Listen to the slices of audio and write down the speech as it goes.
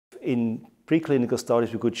in preclinical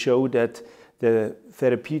studies we could show that the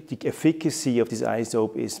therapeutic efficacy of this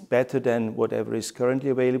isotope is better than whatever is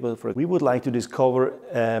currently available. We would like to discover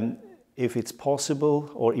if it's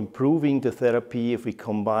possible or improving the therapy if we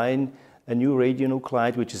combine a new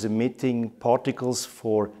radionuclide which is emitting particles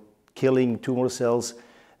for killing tumor cells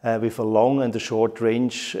with a long and a short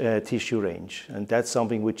range tissue range. And that's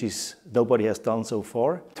something which nobody has done so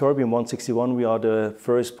far. Terbium-161, we are the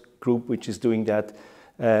first group which is doing that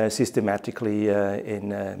systematically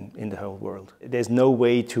in the whole world. There's no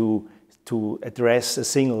way to address a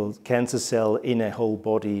single cancer cell in a whole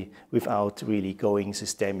body without really going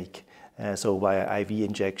systemic, so via IV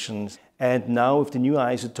injections. And now with the new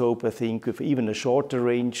isotope, I think with even a shorter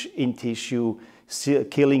range in tissue,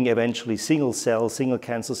 killing eventually single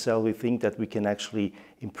cancer cell, we think that we can actually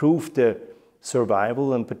improve the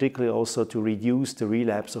survival and particularly also to reduce the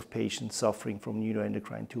relapse of patients suffering from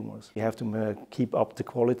neuroendocrine tumors. You have to keep up the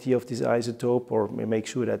quality of this isotope or make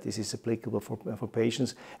sure that this is applicable for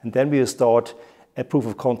patients. And then we'll start a proof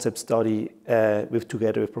of concept study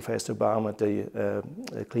together with Professor Baum at the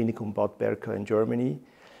Klinikum Bad Berka in Germany.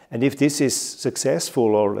 And if this is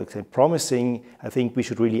successful or let's say promising, I think we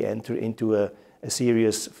should really enter into a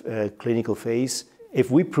serious clinical phase. If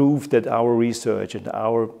we prove that our research and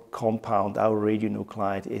our compound, our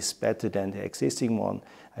radionuclide is better than the existing one,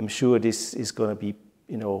 I'm sure this is going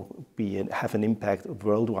to have an impact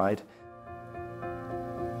worldwide.